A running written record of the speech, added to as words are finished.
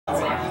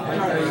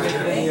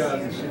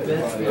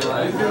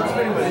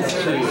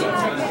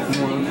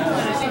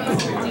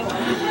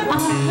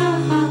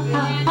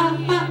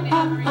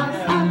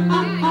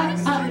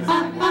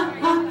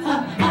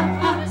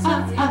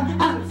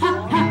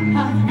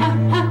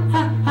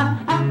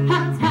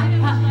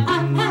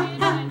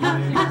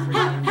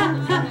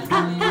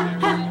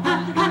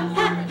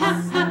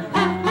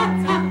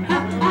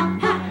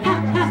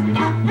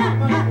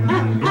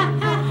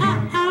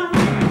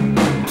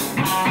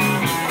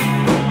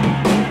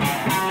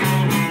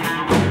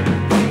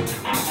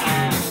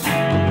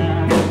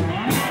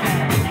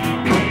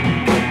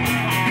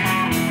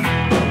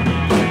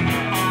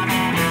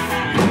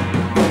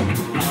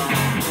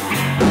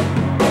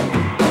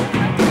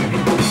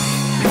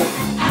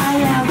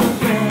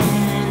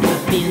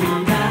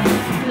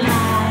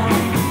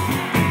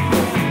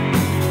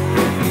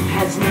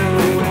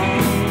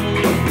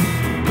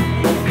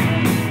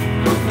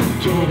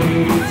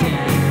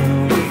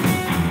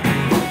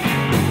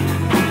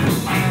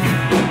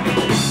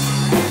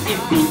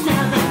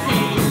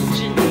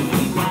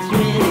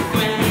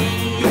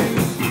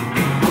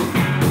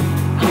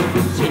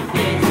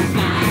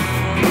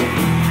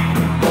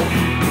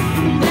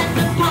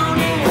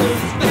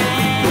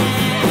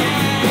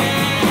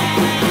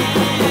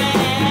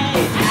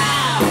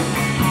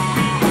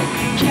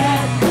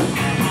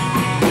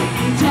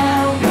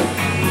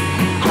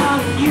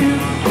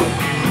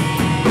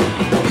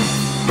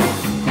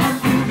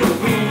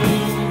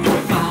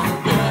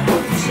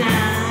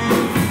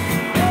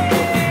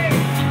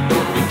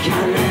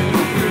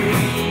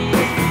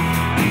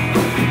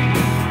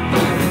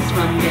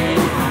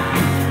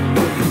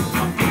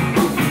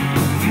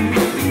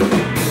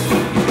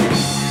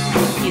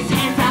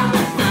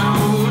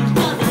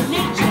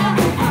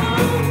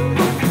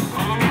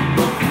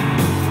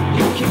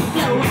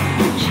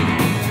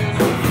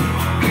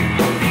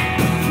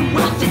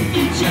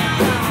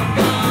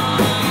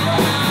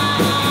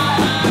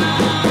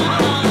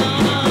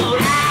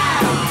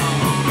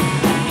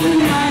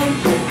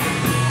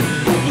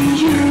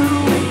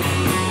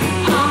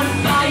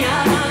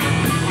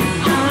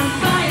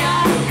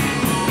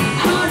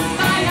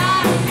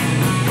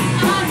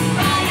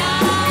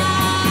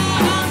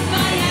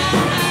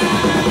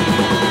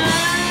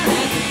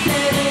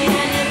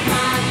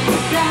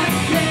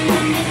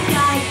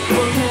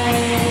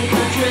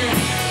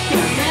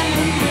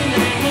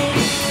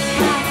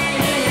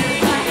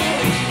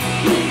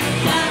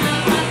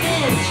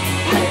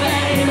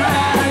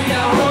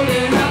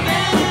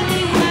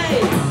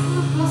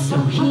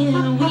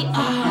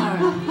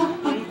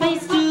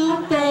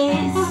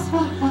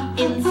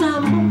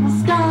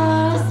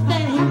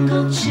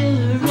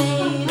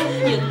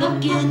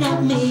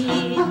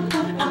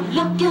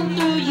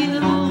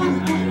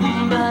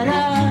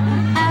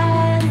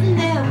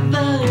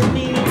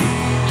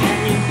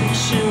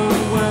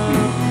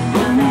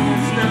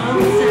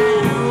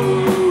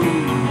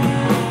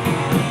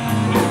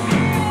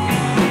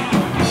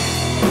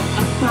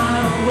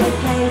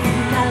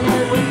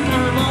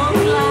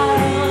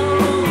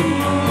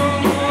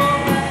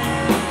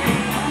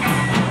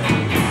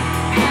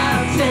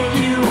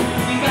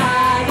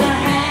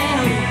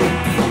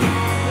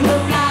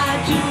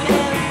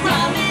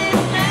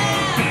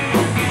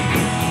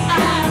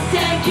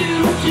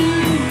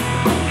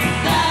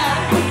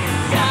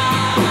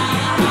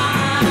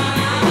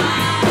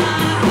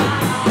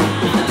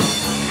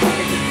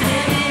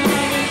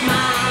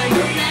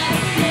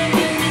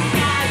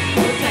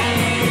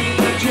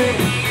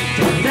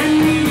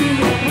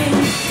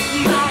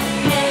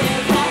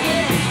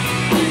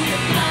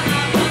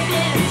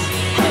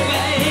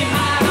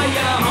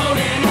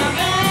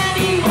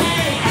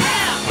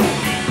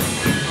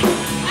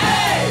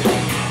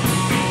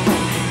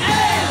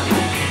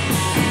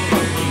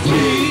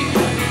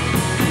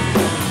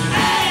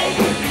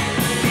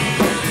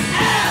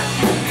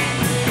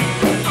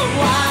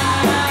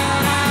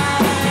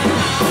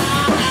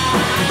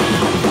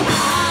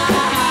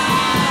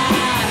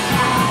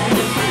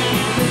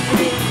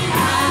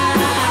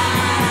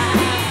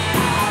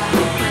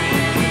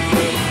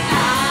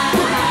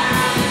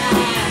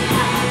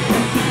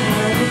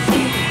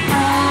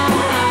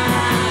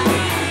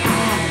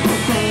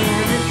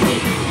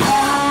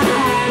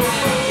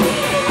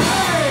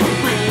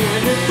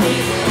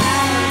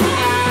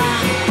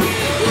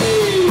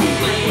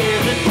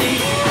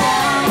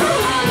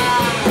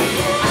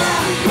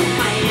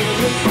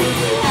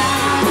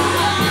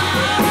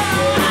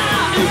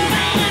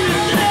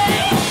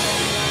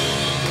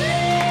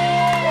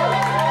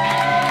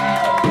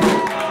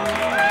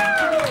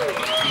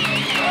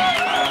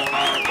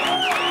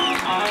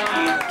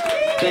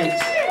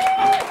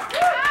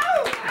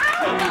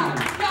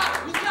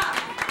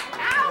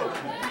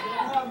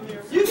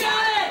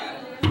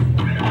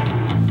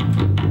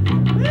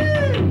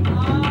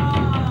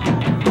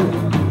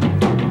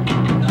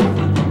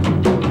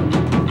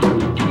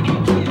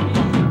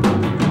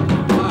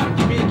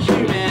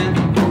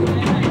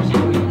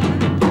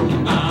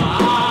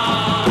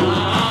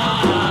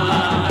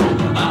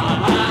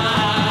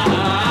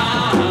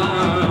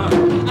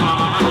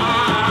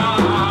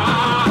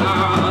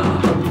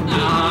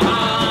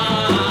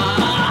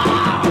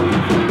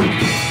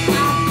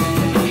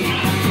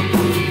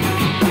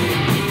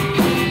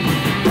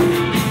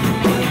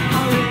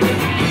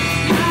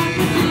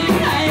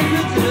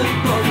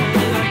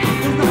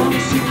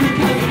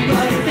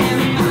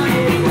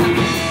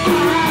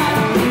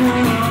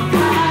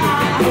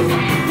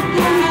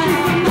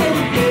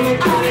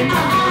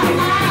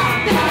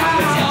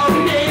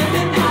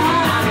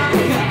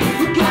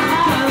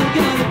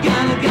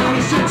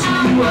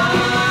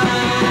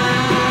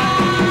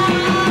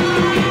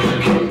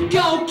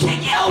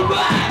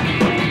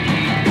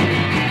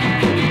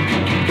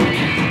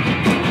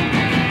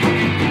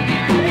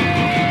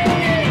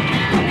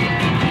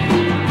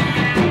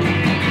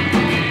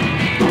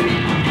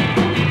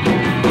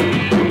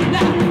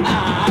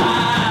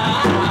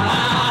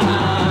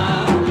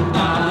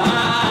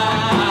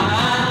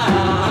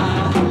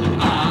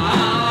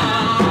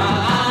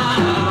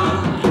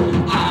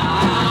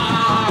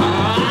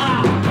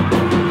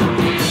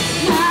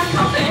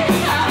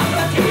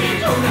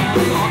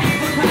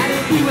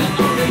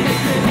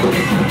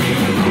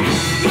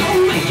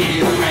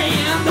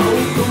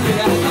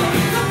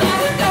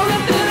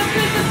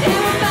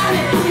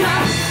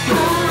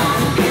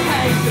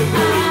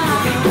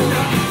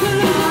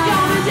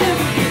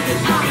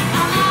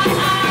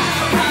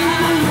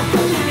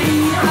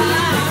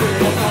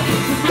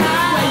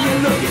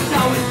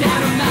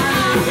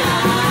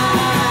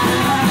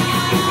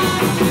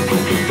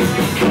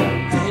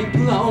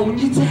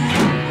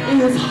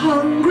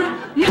hungry,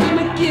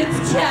 mama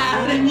gets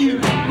tired and you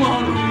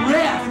wanna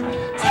rest.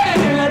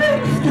 Daddy,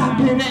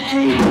 stopping,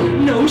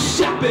 ain't no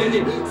shopping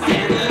in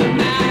Santa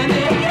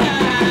Monica.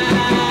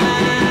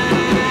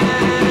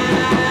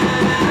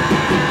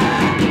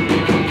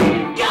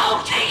 Go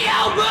to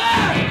your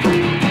work.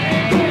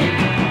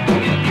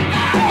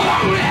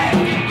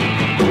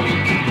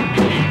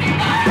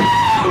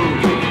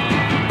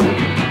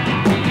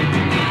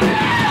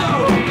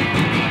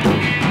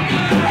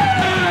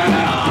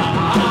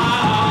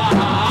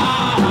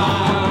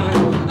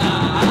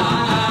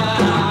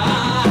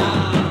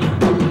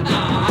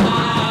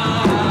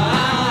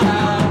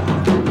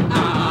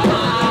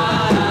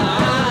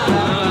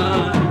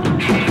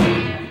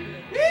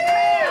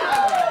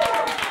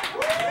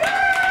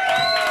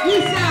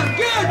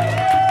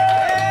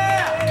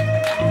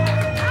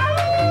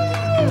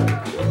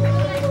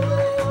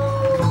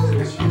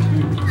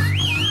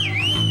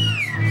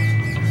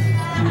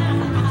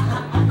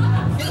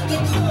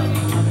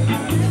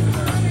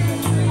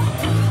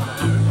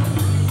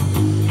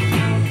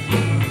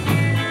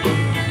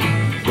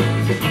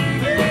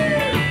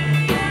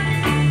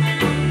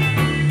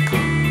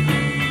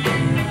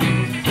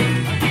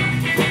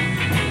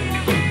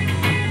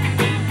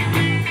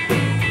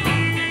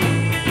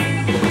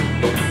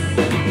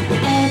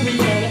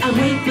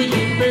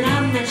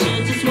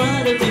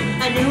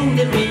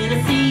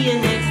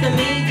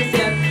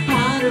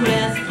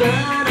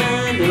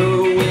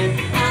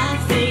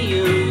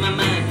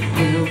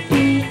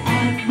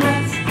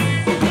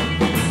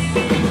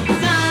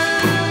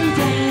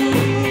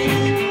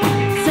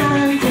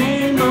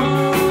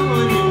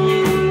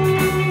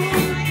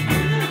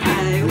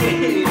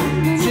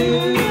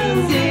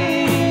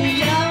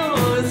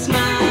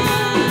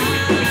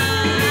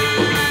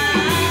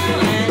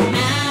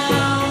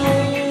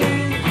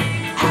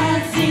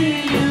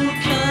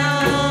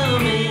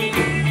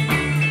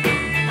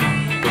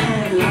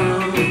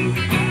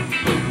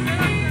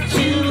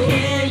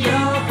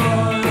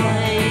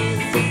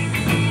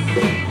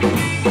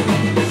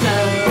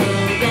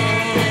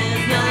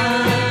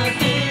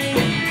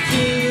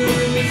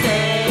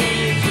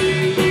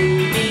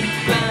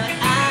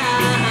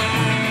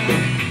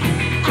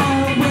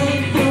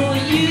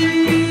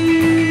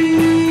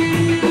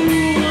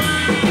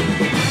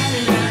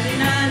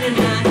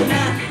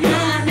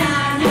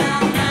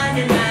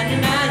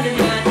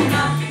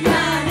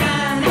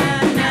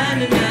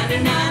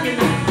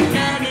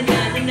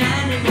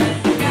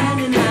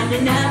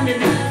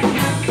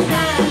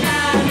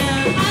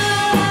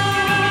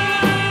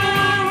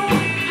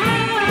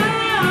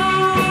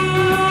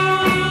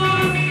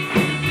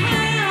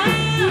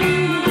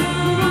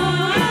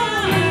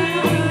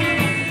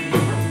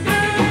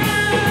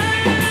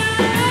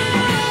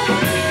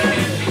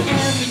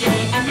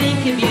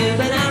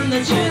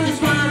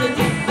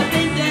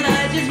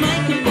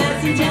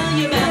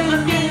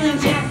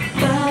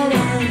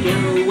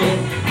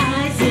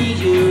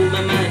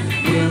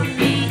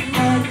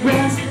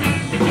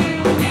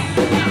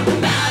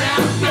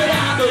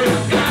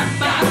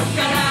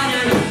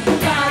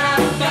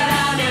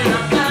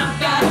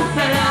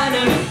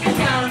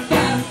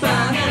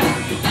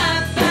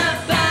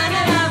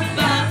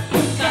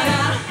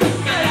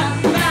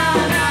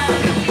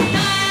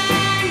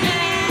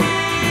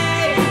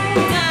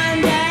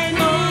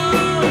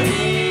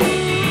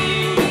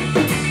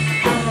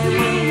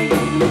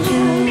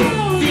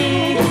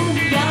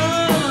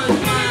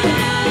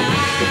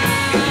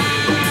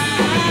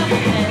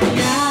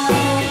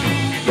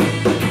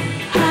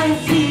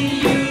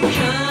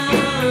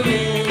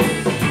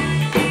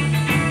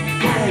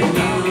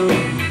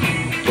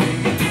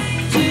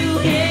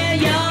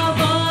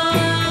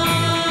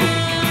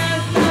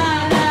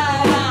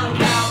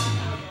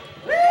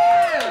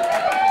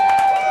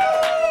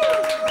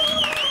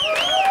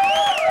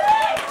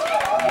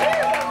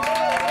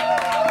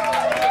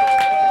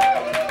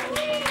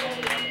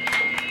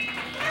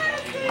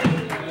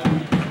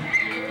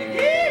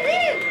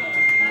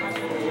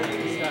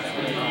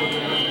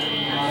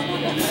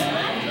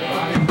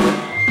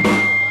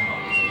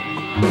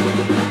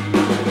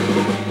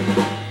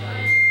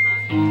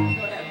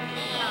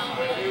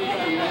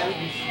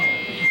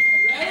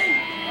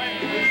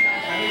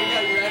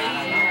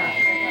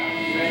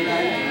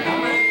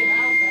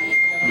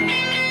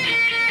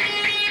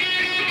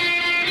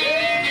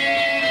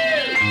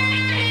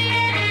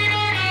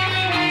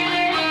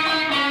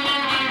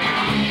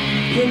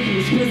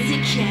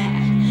 Pussycat,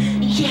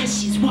 yeah,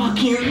 she's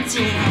walking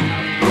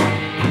down.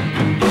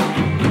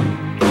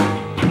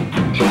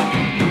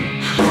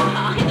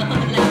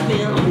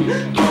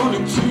 Gonna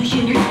do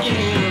you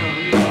in.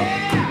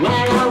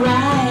 Well,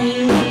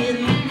 alright,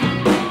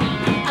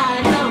 I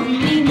don't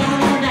need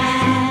none of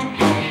that.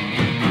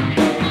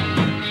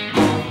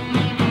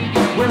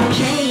 Well,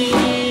 okay,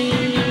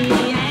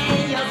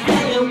 you'll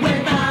stay away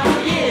from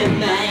him,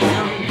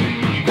 man.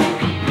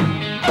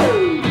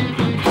 Ooh.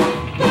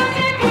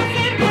 Pussy,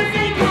 pussy,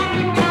 pussy,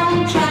 come,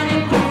 don't try to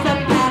cross the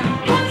path.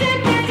 Pussy,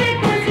 pussy,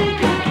 pussy,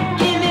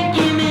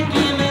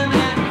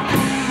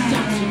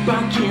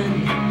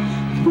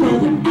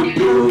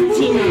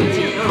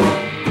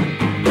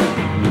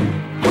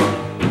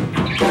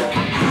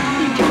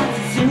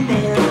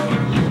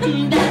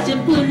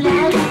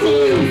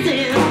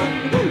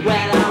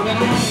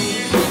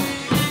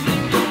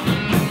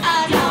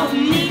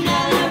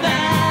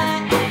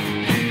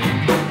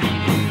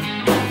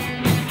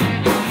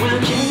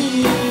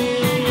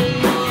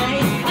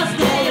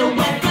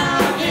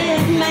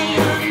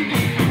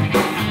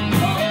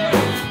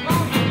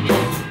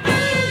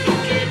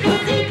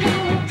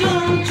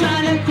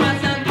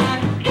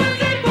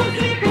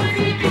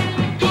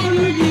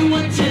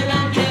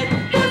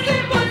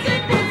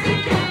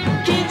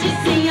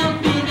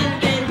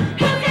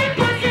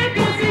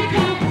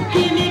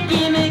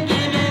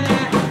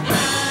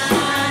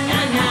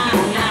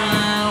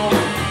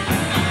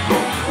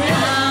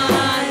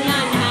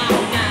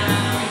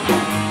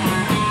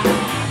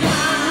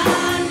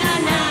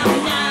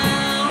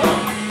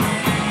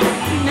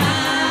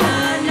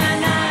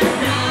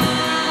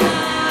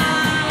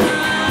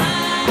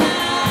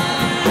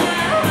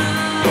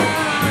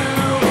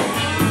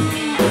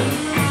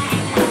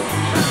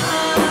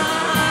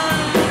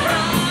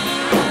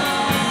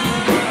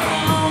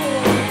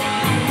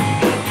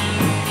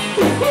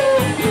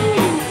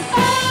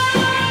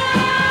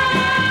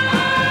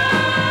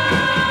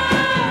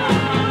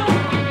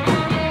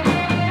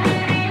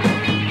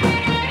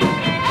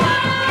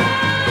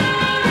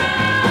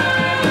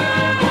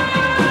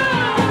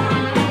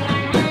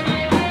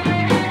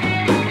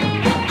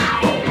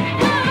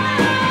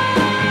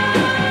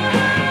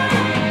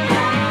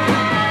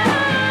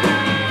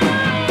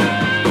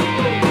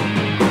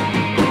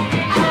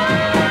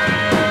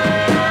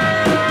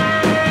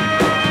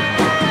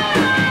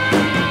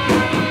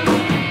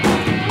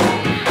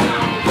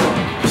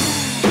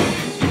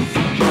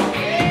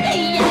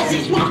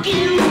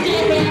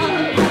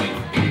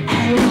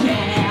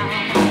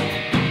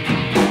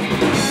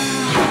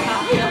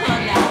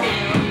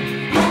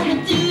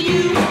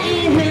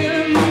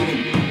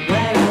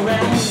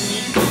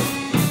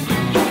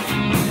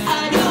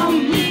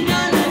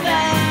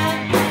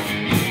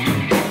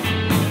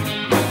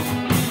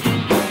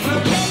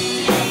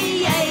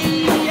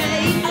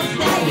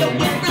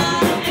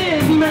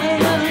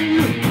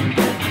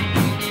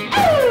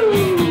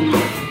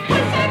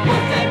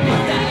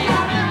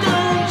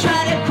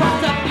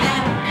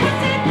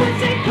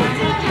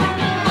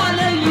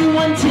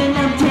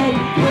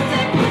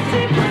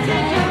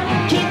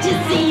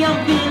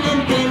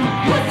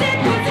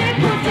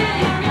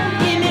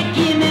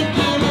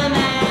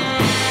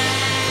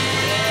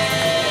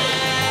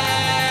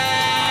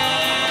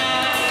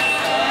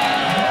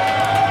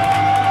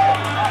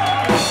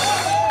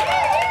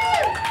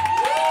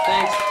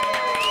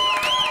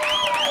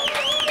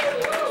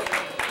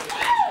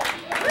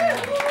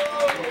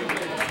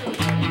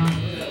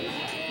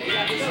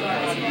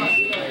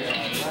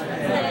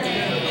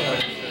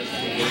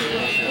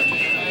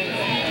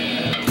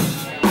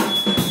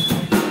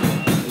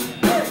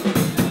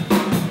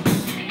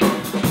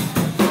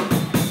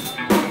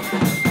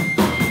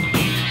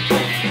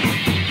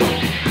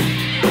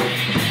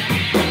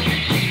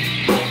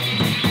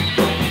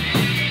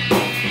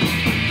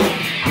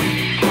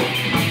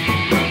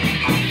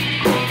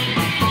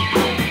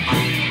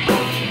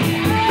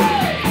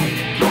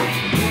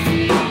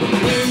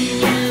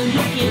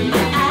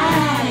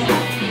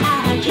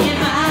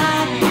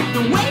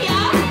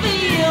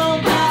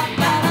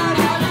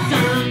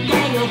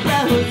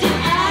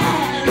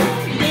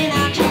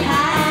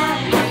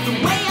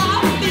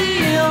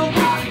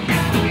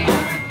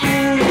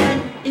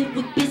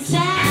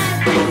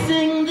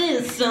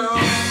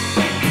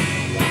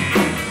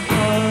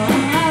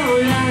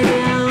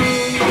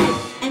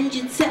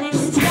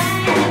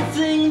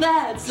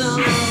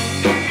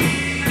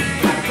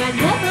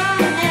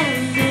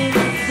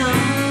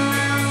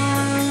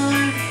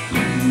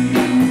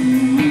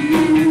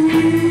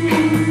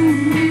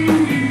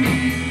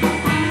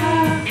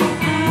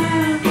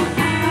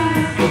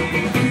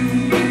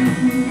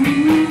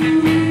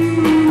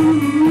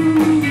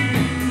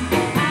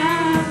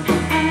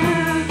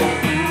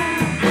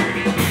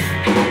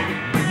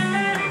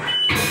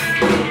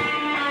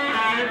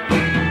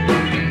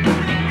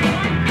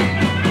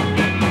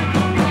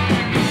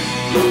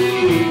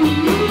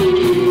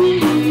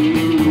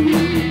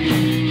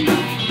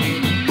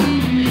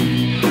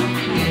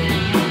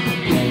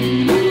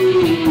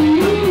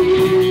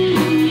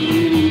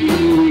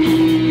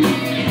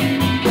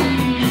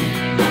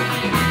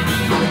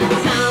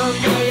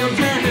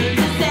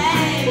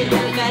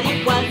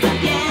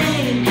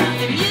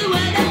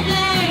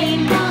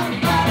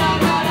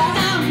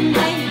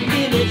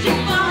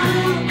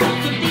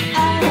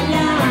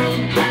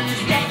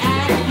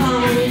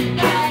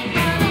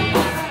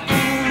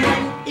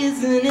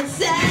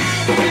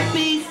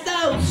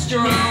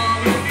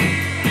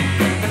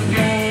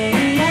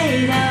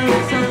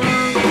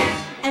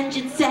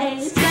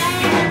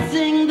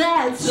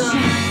 lights on.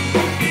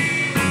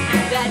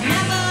 That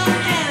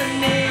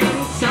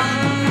never-ending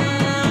song.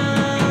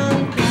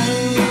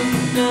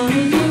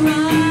 Close your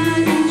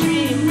eyes and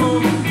dream for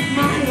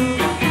miles,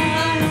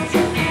 miles,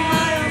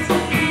 miles,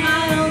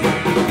 miles.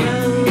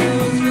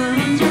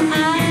 Close your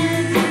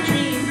eyes and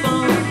dream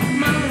for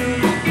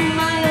miles,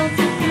 miles,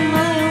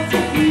 miles,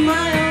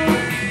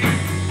 miles.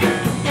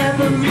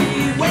 Every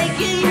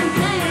waking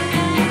day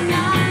and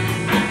night,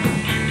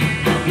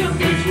 your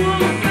lips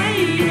won't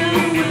fade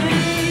away.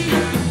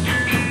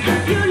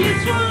 Your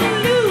lips won't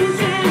lose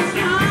their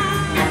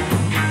smile.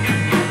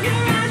 Your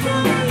eyes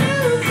won't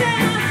lose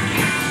their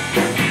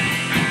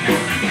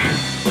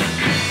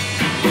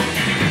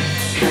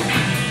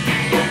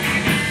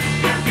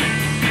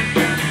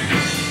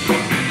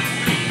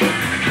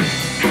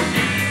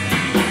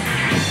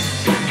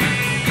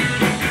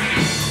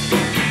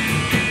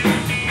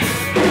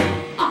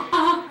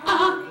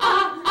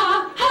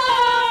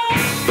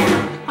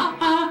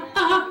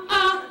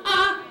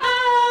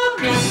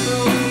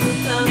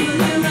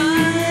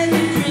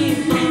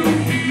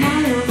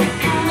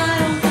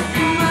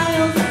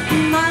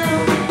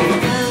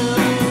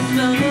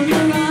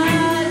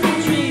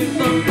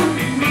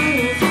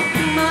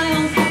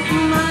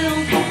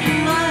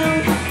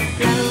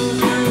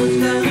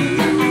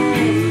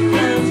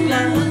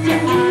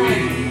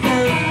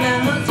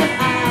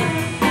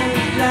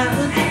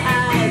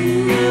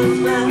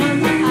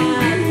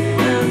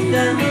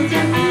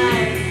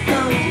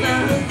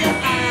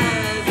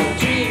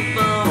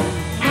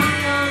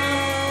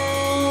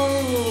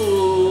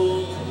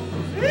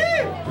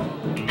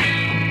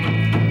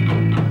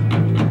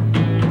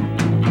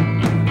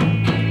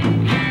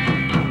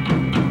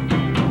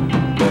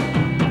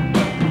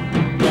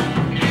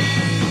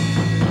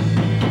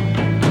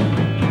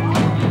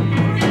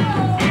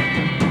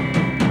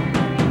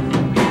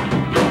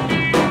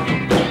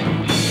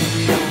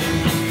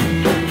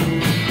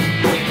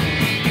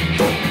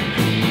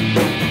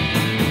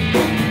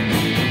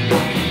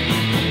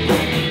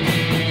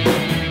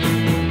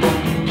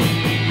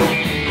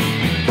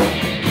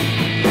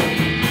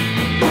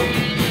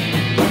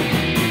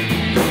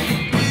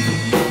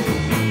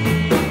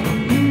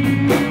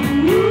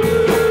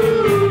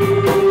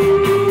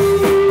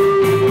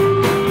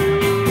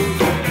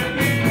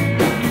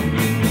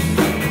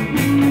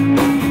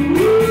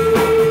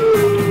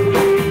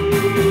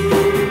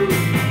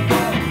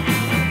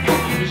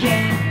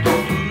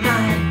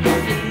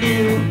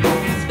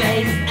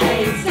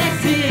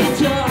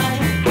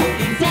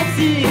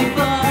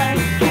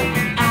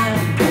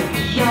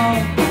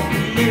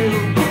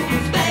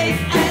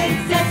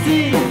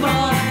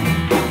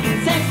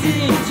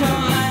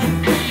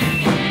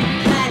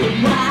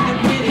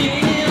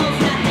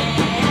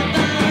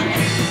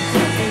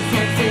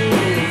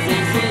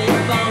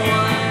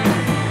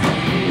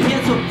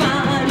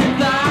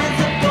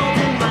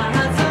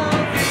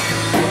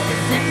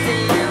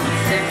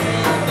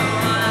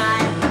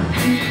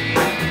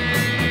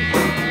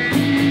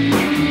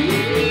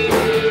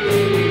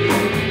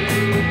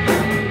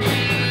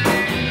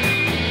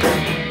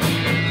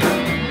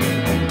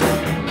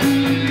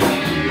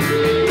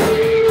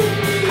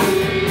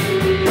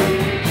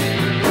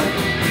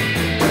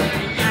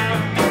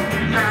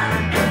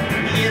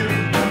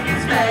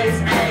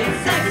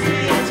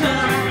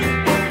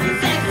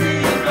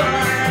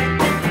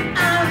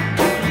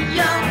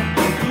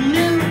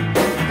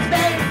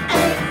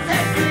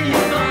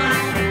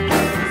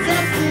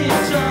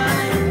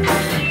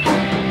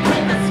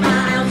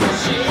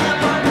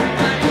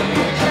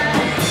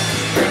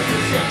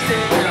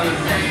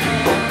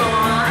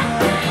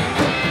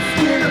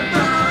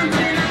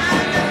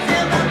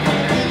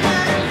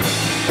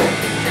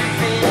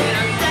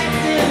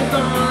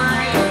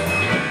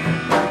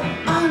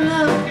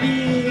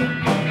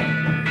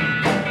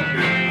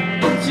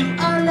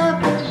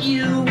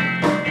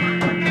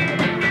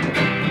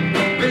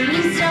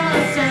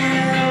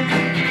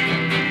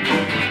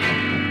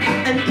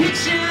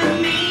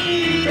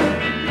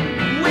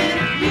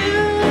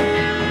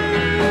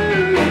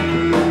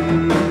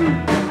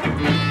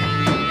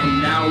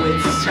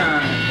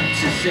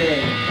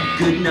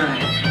good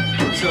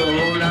night, so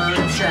hold on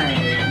tight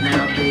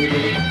now,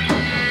 baby,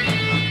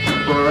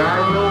 for I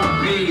will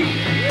be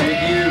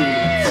with you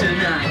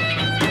tonight.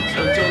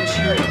 So don't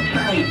you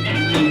bite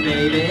me,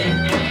 baby.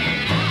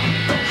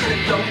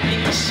 Don't be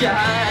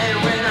shy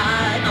when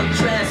I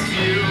undress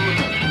you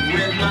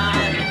with my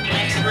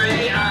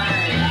X-ray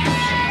eyes.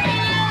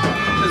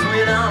 'Cause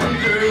when I'm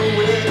through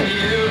with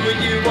you,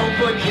 you won't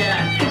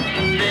forget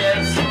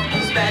this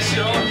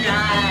special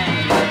night.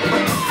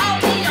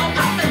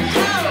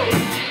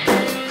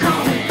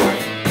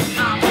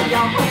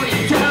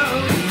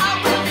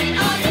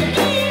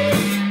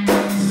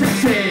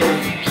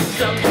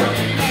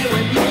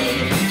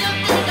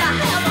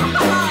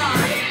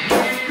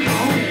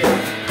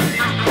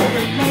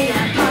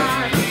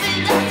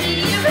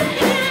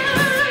 you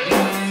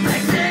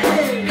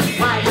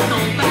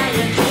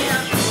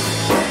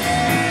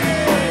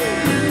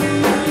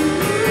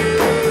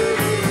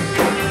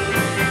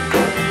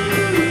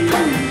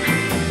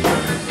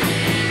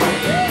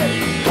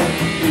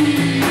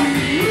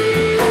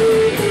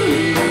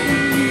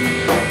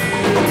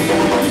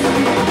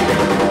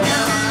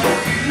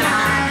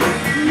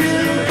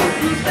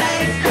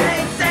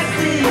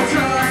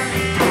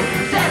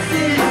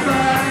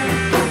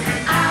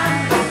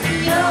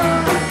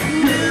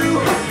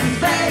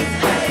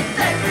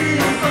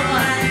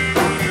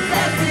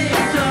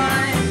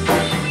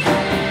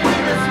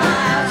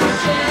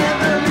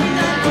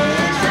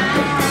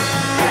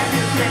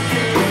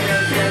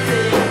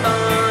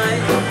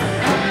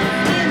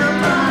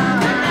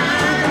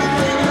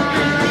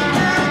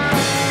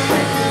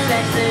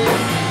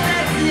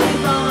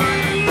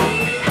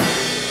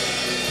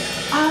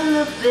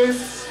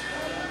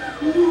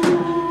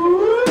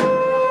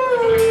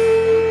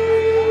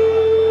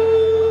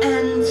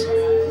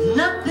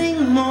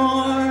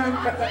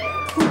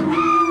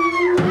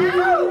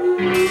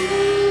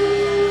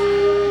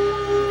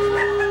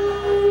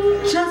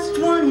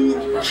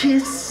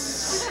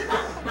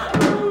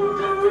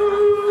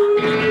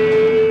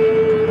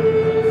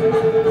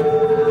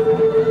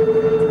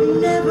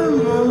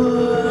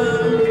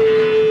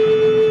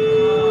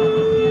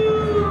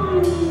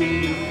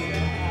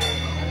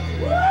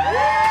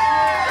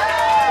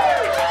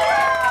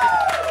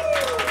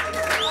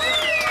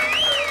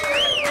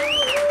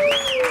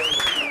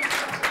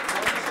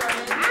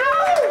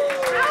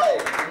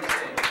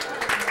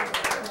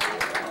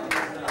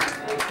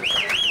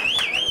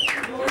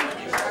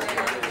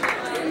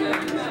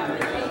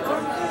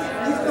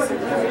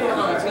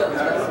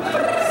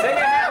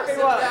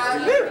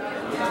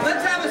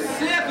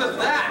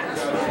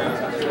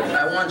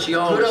want you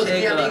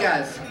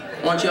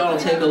all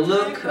to take a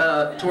look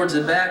towards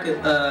the back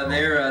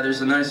there.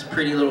 There's a nice,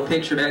 pretty little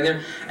picture back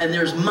there, and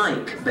there's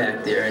Mike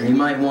back there, and you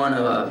might want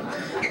to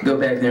go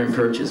back there and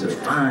purchase a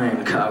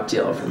fine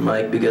cocktail for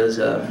Mike because,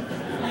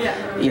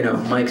 you know,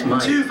 Mike's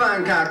Mike. 2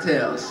 fine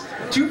cocktails.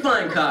 2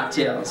 fine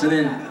cocktails, and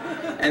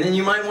then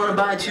you might want to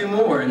buy 2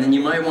 more, and then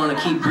you might want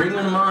to keep bringing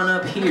them on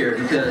up here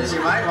because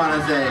you might want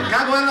to say,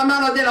 "Cago en la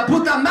mano de la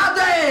puta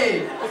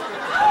madre!"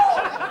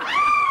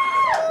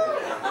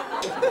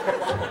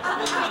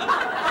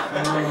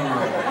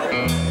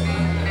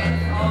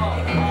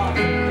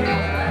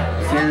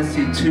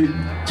 Fantasy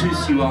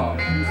toast you all.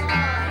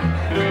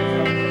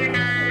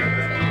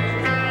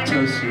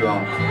 Toast you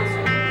all.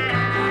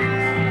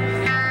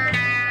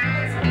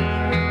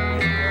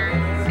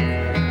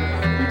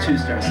 We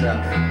toast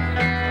ourselves.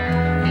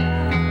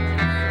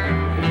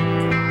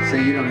 So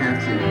you don't have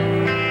to.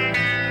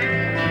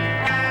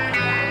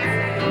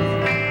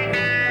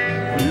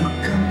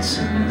 Welcome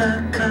to my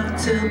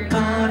cocktail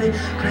party.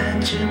 Glad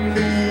you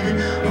made it.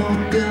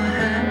 Hope you're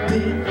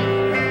happy.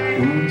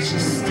 Won't you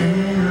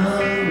stay a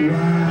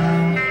while?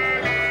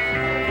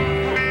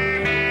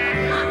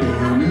 In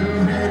a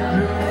red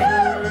room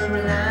full of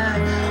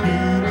light,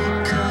 many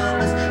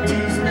colors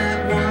taste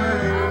like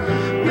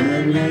wine.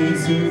 Where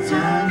lazy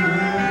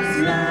timers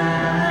lie.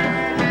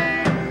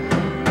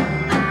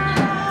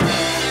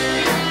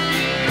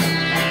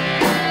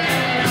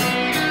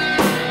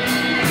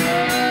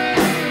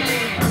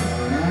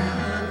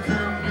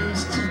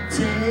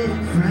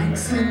 Frank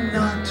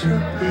Sinatra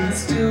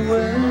passed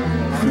away.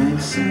 Frank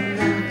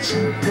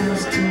Sinatra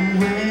passed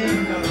away.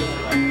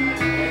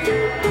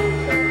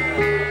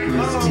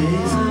 Those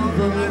days of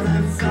old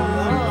have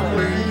gone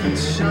away. But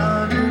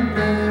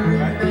Chardonnay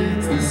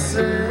remains the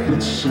same.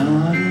 But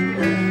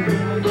Chardonnay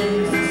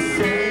remains the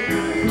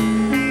same.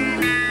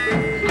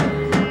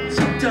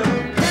 So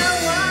don't go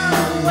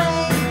away,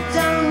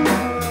 don't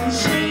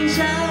change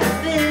a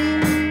thing.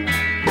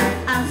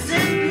 I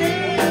simply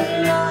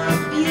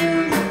love you.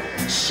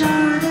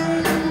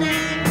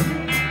 Chardonnay,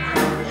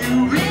 you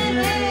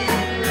really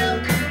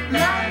look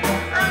like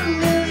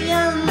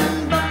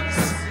 $1,000,000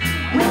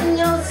 when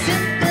you're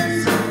sipping,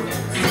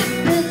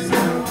 sipping, sipping,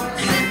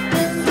 sipping.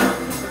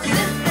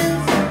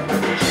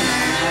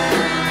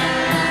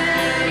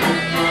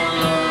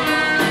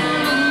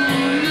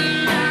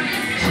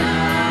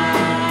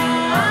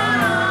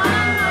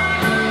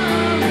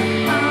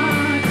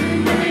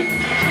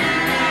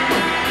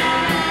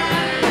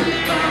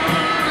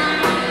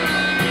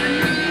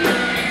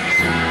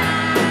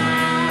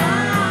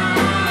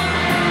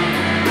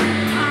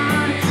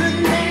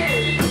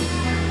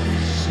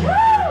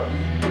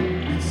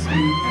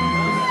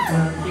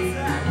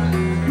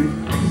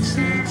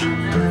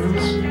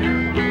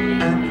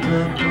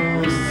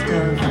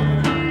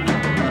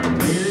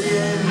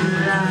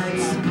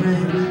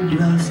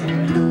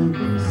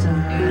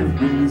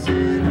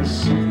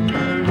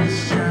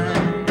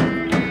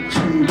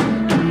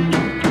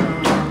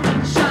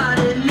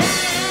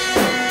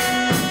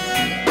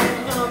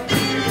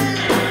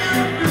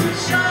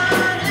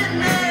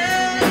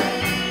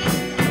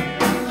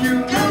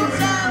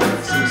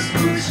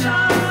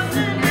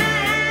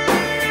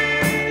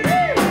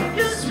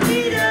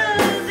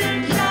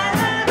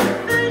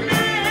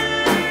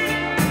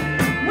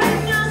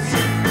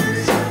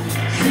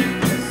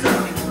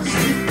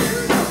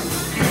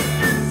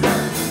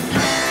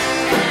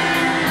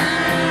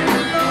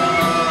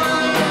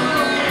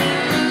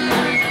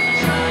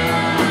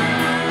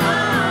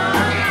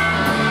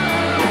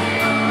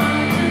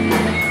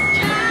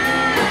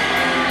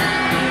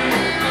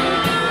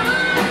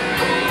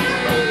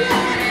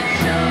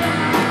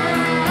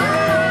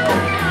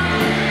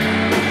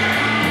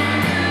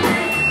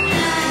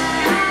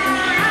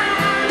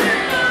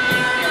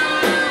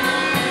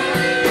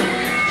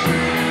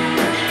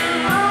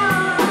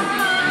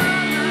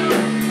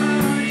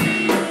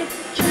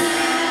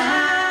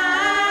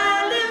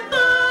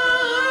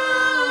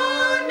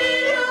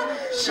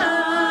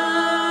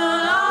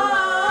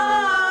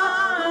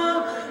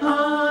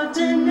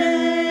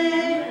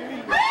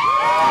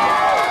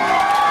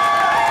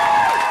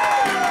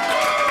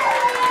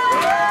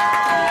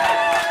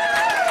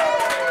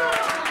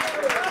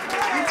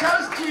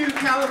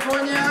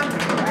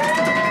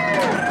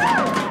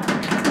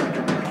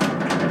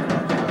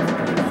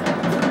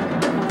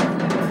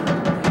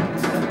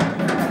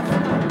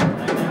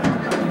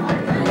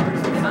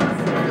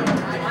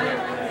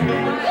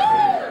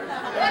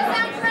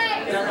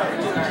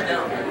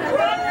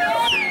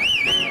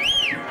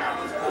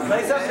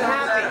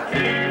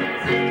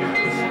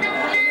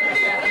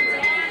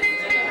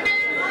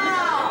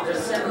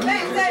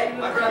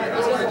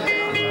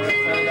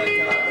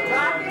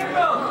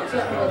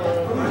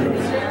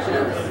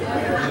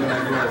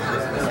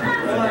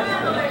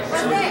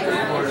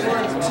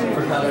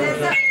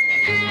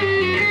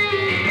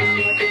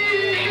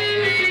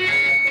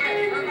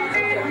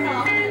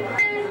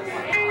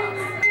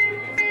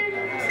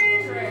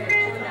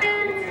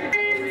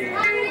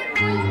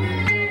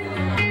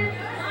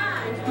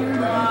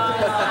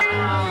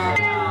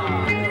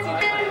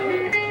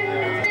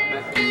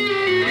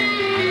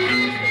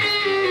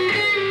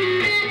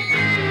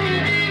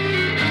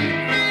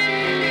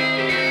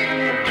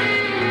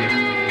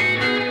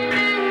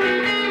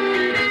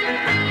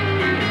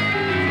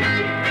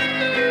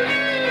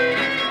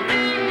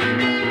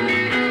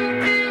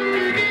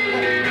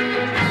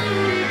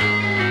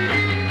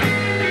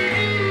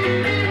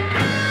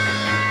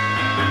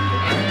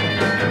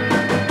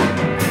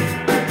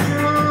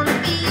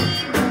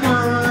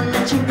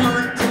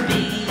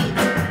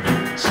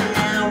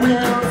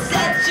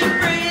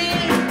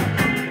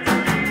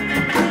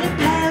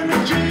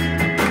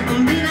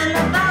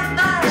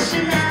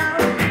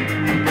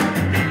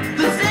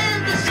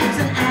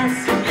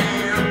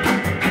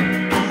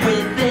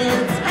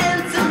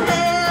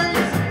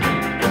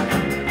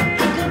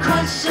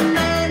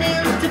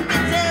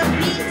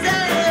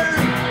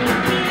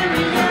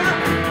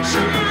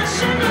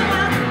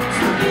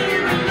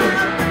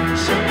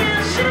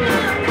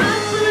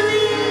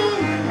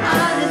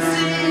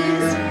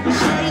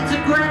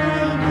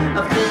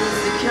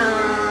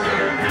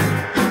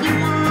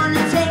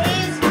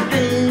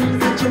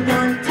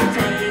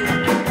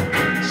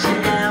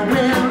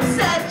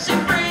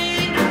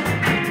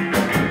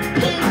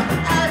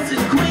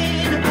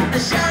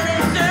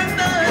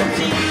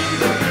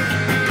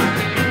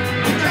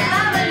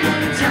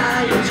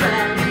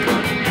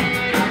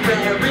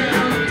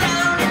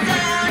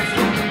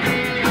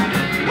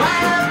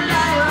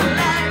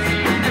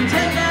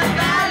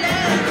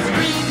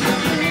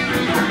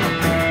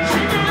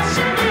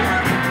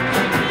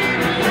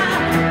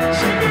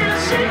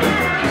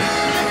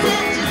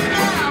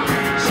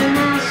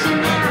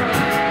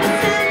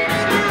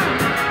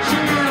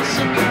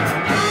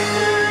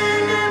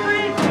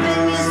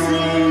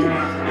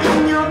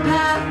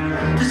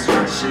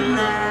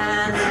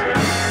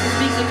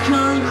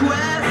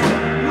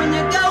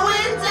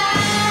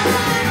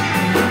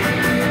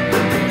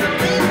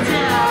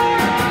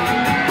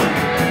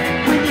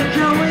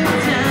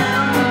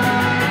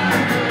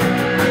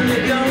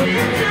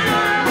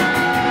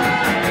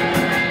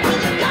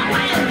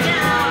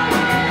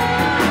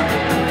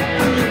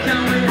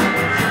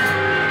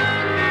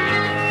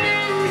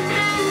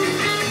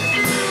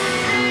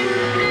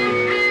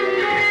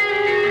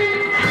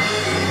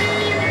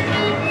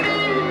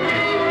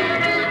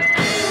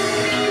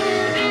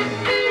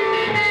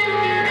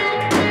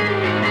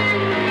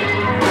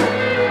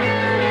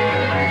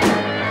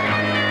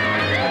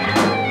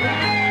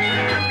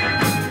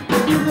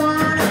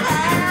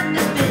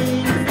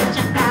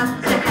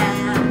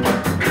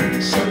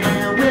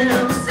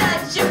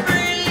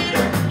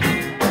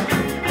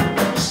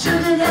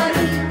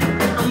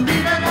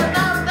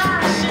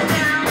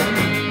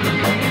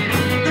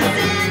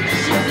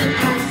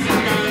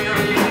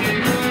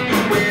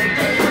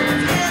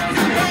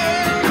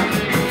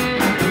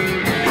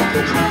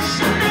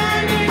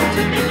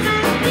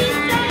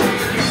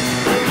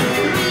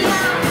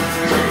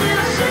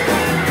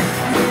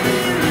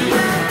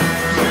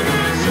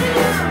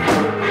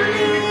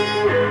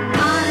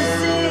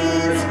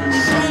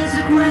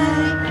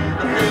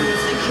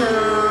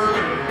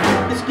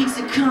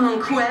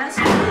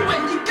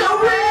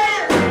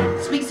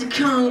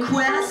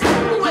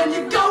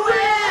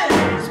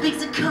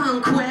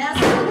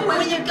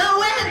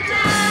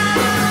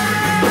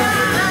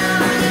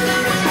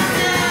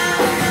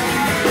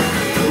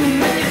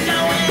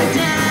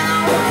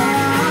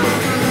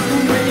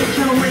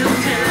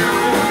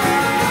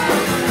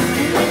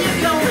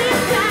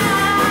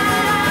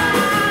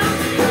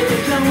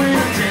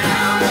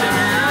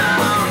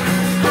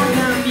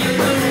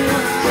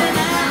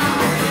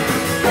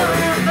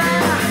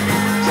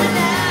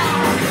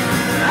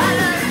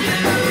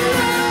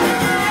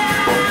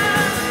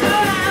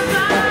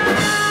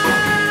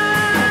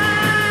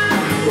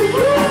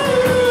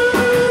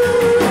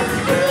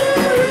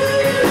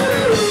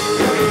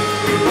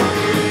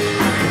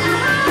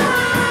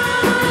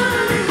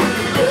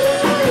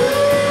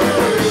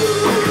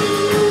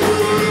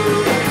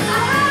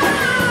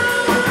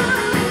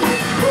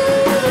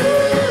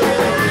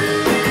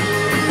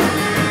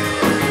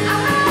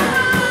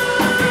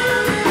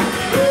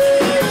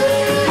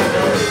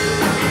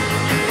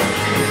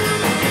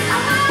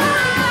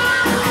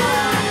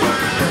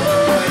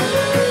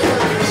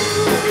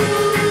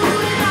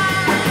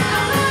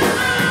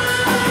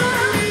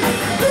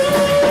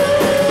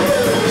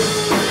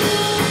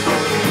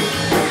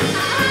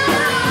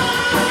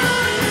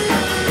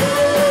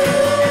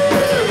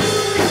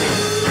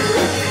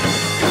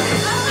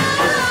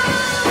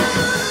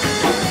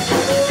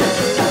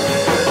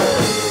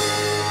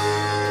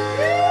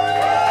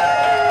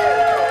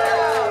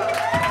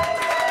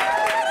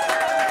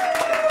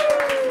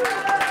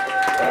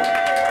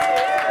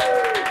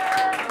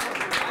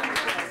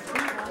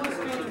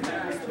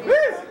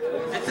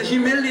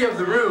 humidity of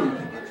the room.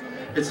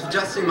 It's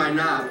adjusting my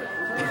knob.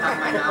 Not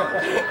my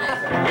knowledge.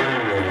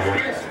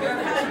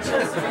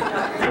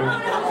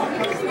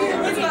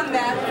 It's gone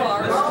that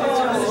far.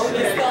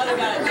 He's thought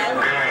about it.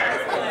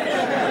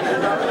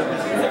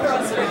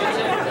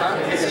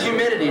 It's the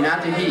humidity,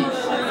 not the heat.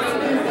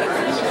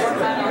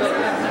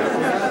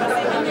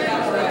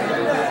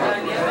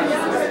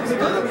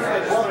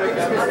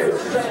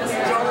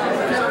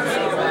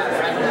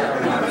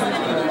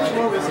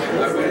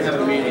 Have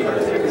a meeting.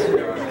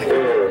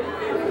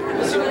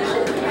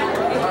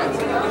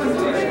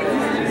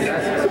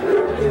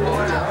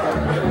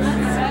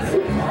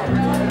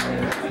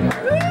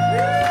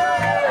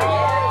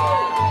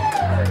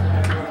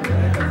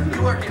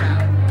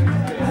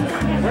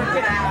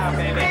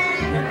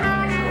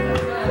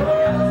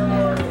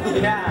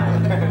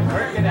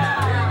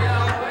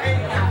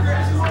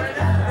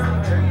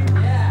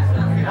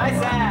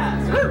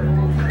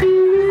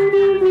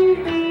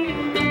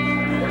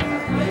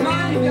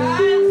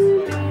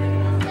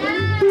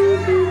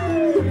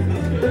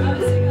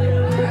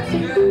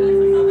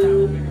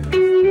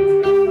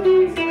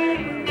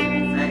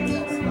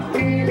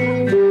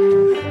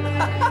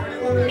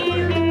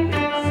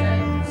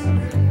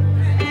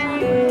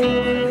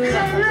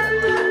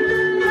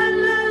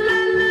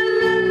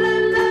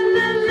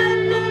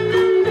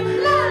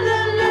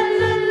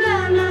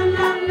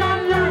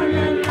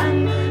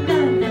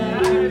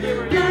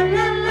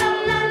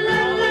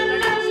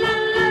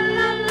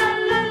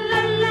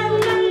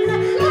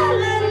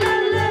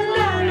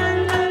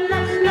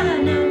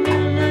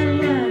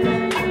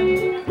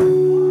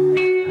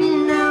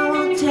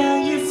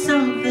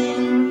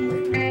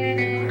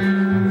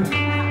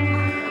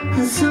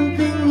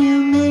 Something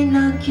you may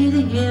not get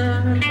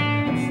here.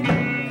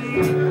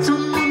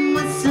 Someone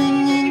was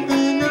singing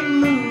in a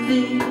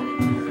movie,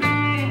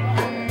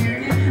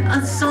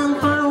 a song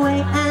far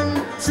away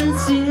and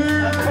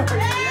sincere.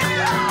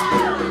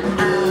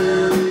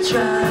 I'll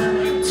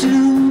try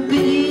to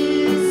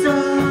be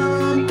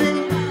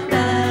something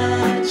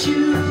that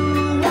you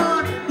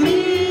want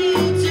me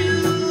to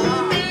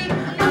be,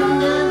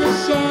 under the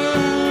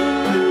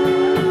shade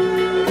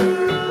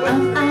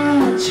of a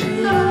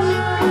tree.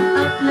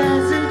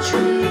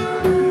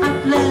 A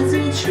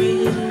pleasant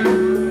tree.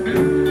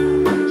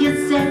 You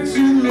said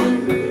to me,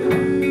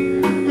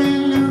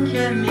 look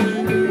at me,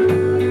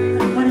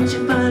 why don't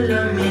you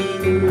follow me?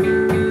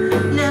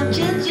 Now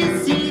can't you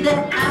see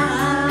that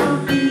I'll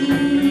be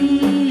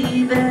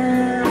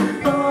there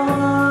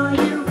for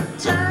you?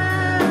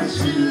 Touch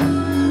to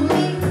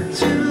me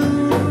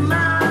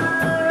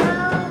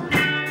tomorrow.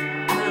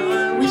 Now I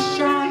wish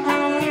I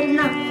had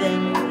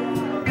nothing.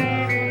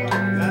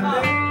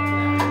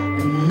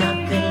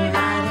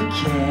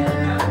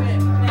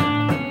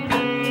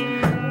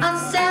 A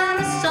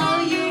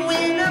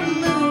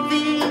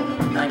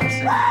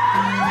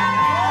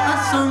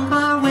song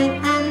far away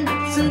and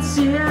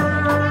sincere.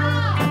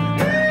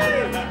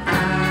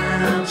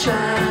 I'll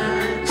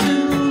try to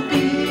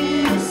be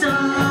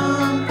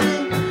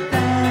something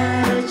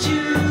that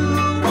you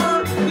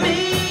want me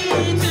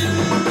to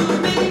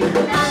be,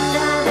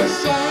 under the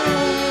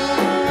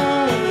shade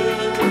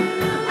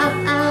of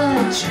a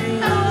tree,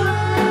 a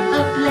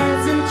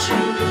pleasant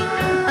tree,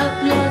 a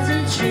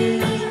pleasant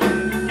tree.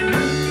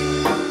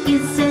 You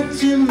said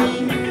to me,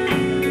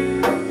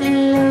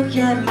 look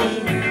at me,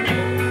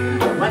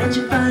 why don't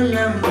you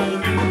follow me?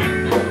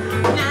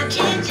 Now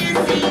can't you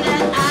see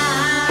that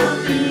I'll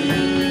be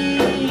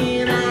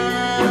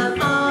there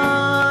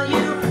for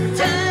you?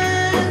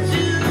 Turn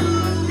to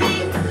me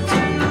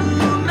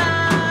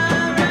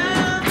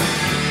tomorrow.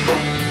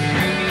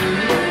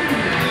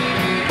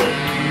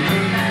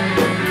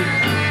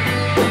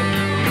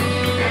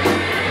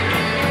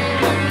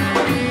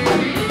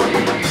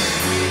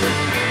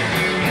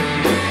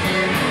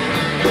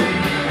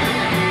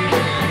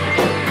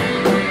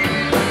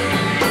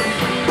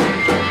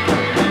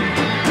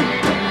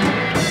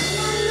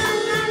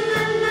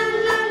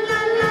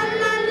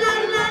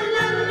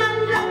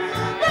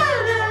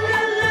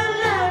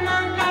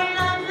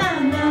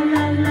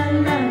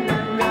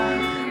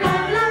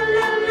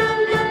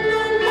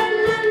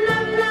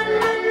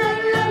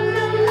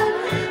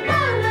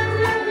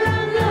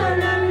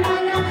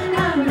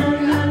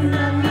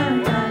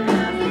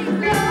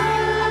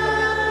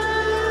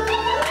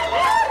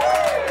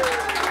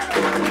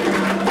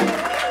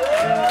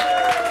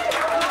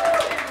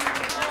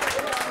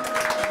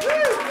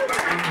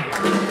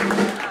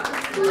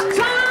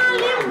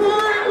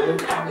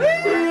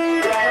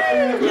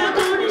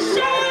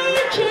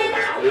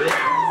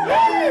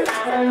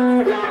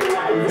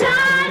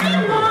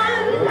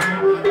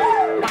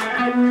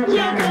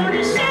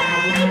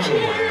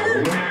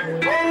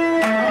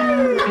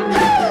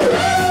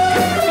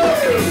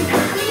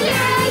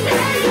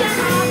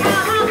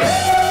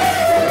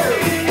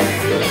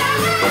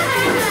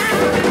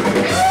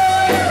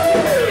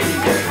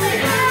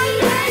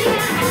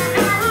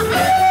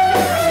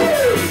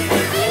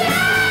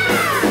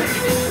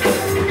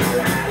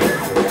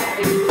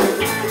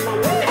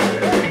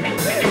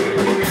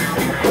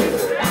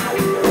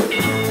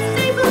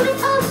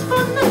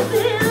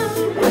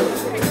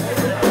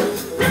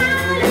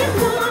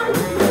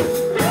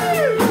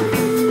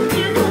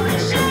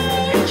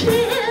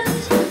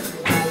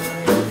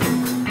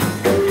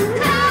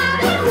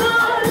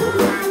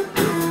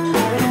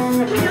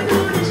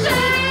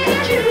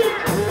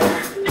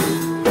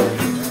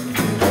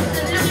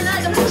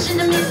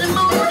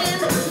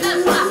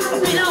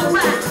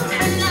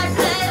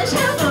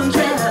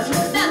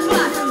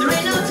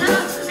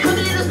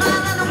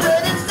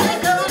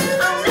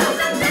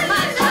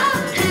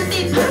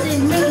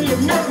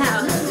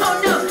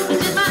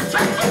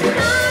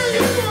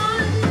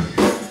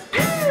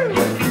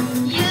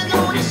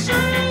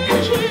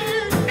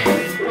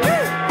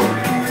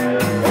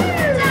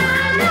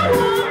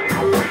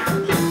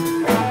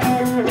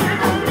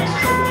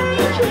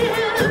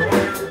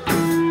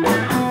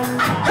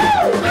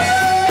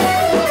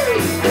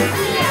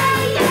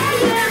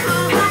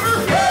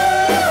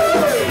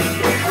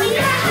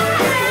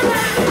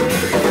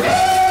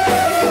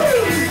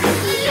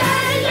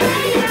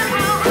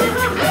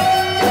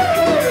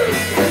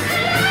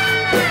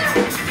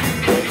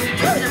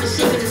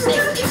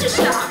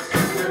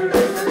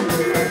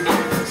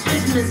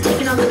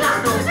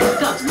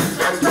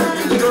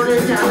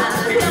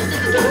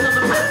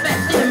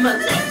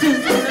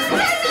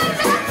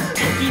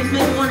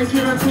 don't wanna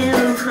give up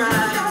and cry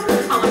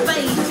on my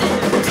face.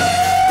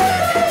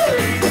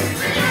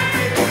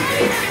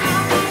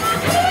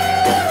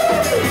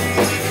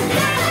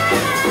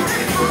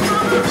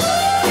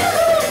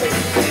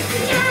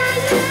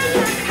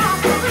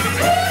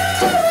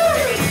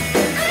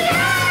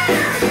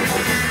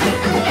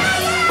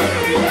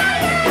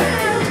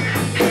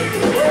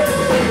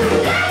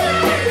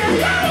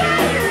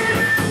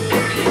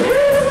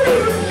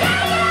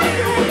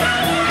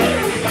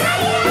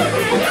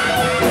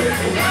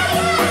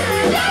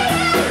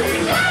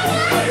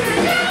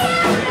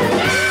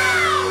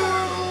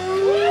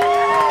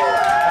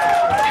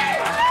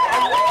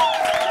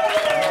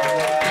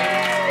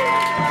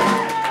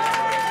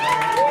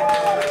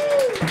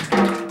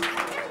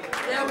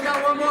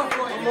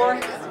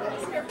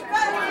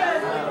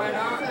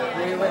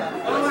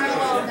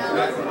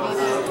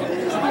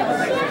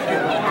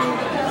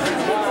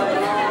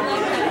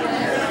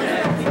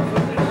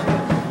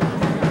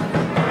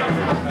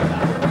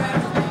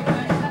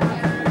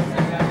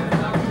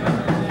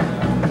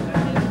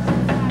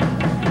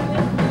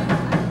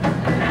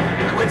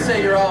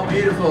 You're all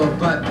beautiful,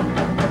 but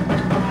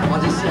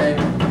I'll just say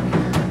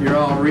you're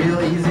all real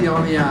easy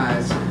on the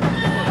eyes.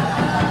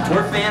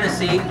 We're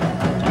Fantasy.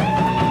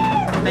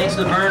 Thanks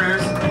to the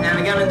Burners. And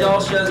the Gun and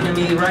Doll show is going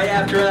to be right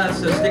after us,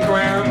 so stick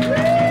around.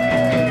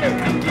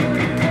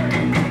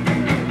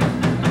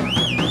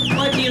 I'd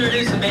like to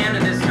introduce the band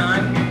at this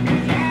time.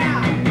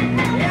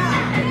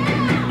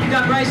 We've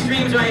got Bryce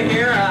Streams right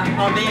here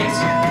on bass.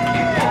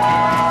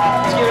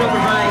 Let's give it up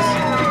for Bryce.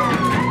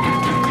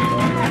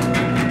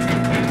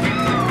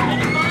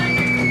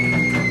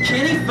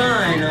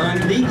 Fine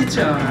on lead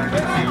guitar.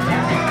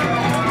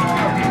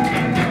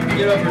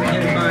 Get over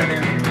Kenny Fine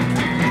there.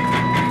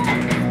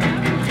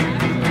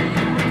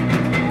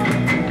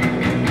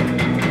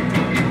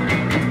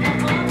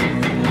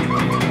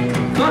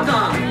 Fuck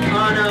off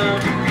on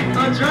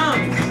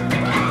drums.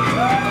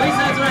 At least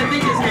that's what I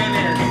think his name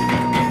is.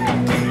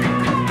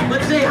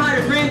 Let's say hi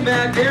to Frank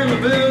back there in the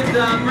booth.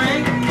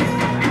 Frank,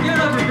 give it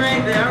up for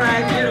Frank there. All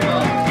right,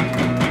 beautiful.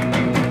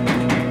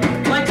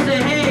 I'd like to say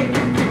hey,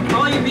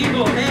 all you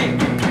people, hey.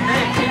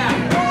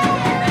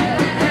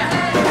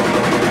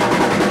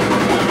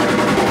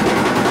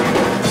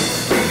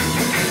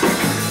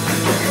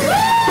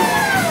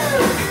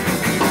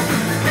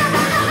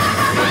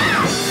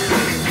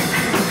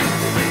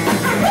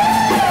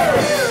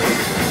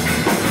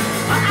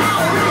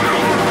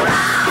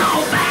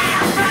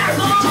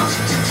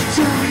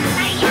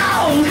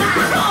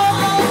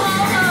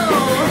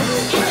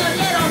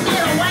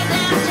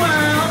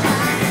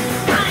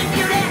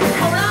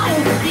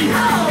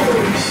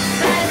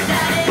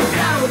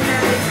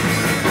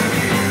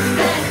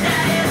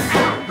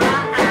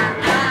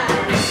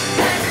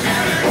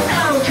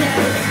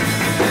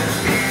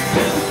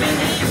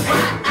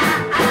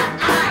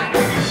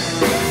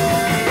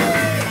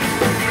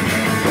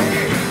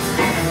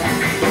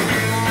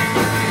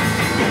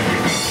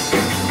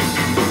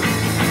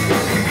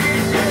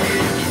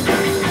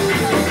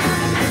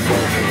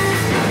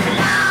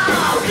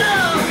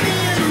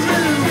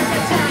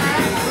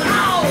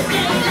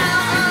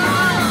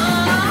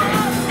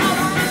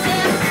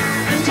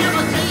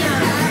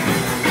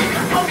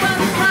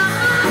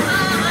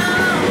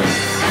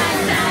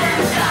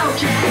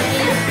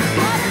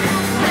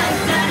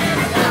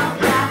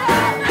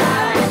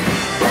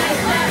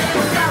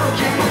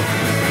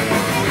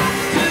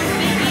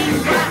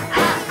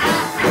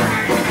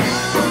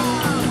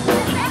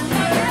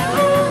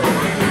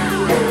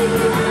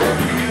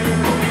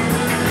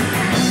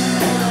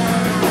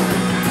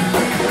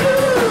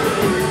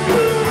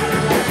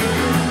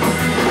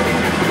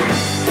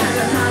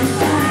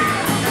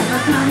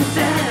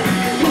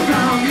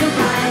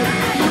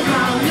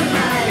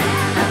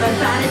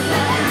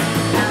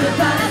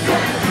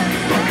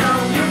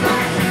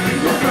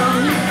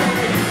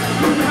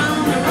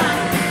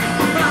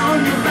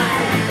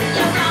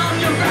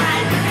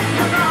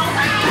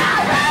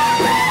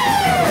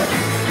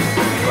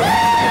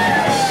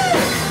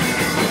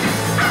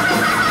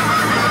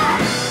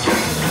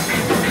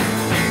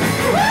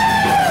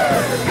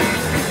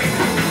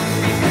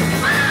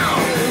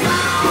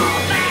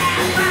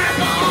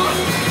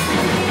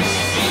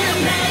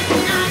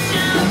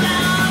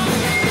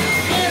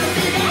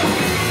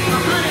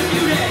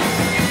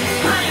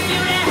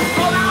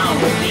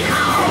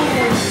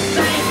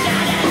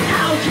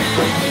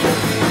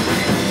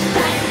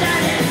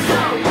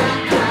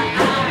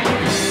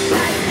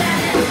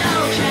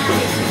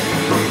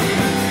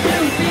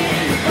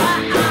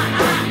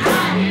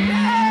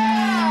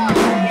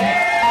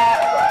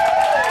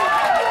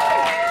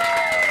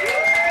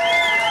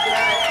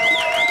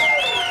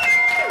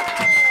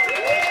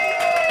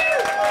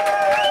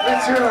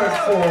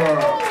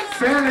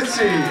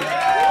 Fantasy.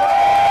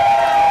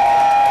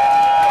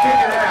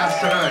 Kicking ass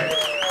tonight.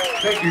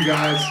 Thank you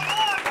guys.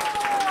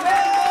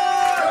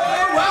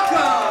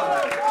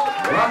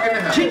 Welcome. Rocking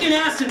the house. Kicking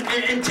ass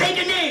and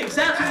taking names.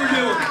 That's what we're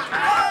doing.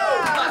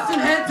 Busting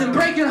heads and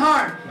breaking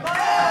heart.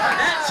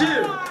 That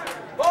too.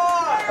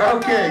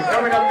 Okay,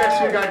 coming up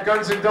next we got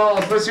Guns N'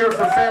 Dolls. Let's hear it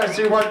for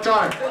Fantasy one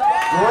time.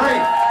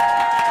 Great.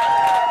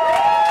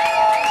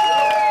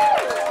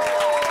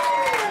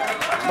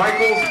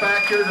 Michael's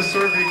back here to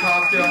serve you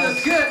cocktails.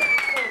 That's good.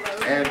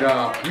 And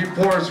he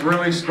pours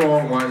really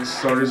strong ones,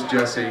 so does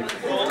Jesse.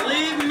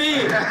 Believe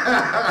me.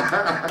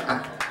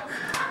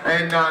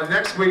 And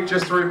next week,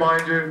 just to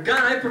remind you,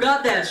 God, I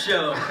forgot that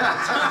show.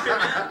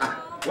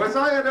 was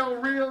I at El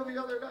Rio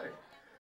the other night?